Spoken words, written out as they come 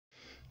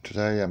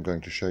Today I'm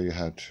going to show you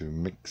how to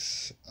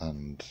mix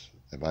and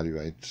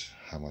evaluate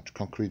how much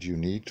concrete you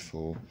need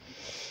for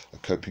a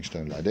coping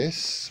stone like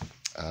this.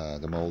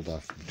 The mold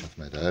which I've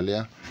made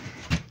earlier.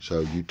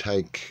 So you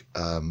take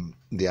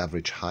the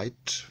average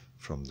height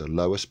from the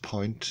lowest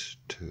point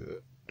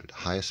to the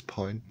highest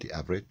point, the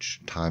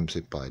average, times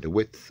it by the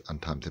width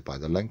and times it by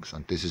the length,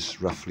 and this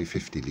is roughly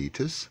 50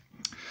 litres.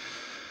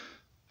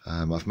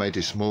 I've made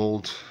this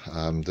mould,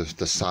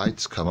 the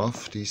sides come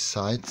off, these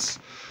sides,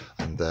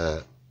 and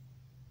they're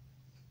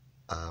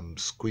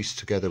squeezed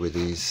together with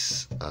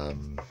these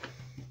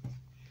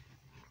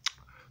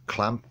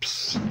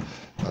clamps,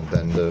 and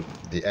then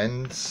the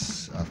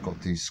ends, I've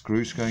got these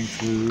screws going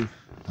through,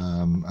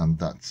 and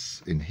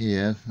that's in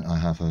here. I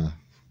have a,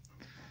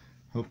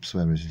 oops,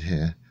 where is it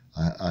here?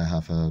 I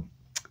have a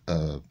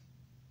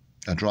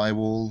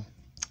drywall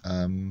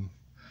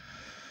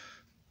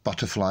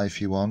butterfly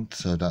if you want,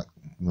 so that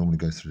normally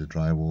goes through the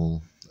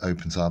drywall,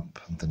 opens up,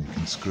 and then you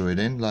can screw it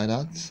in like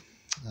that.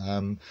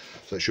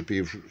 So it should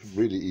be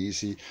really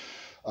easy.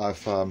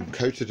 I've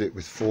coated it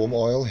with form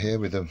oil here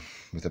with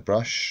a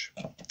brush,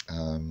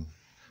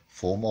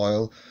 form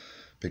oil,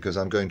 because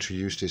I'm going to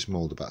use this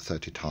mold about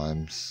 30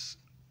 times,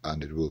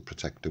 and it will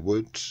protect the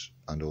wood,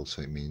 and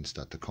also it means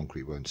that the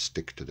concrete won't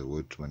stick to the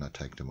wood when I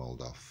take the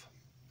mold off.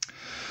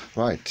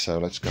 Right, so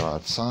let's go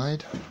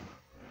outside.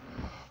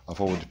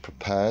 I've already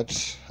prepared,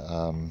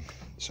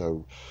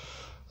 so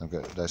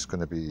there's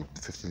going to be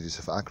 50 litres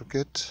of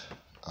aggregate,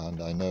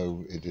 and I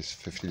know it is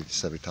 50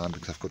 litres every time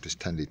because I've got this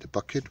 10-litre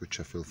bucket which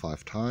I fill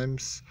 5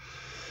 times.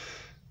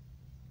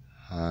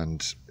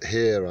 And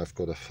here I've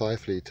got a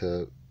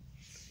 5-litre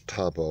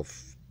tub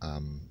of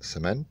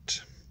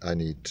cement. I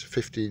need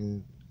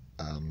 15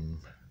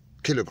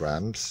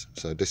 kilograms,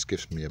 so this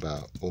gives me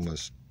about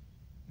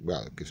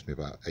it gives me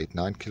about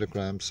 8-9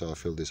 kilograms, so I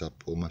fill this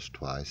up almost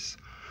twice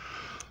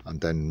and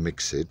then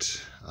mix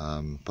it,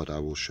 but I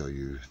will show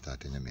you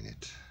that in a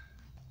minute.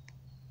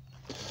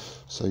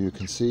 So you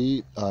can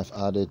see I've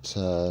added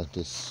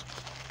this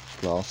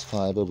glass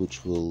fibre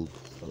which will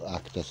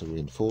act as a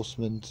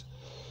reinforcement,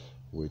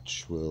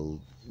 which will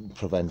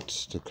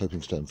prevent the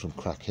coping stone from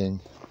cracking.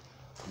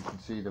 You can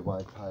see the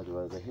white powder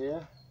over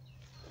here.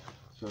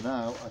 So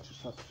now I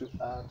just have to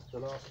add the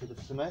last bit of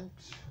cement,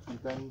 and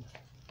then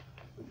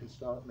we can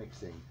start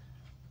mixing.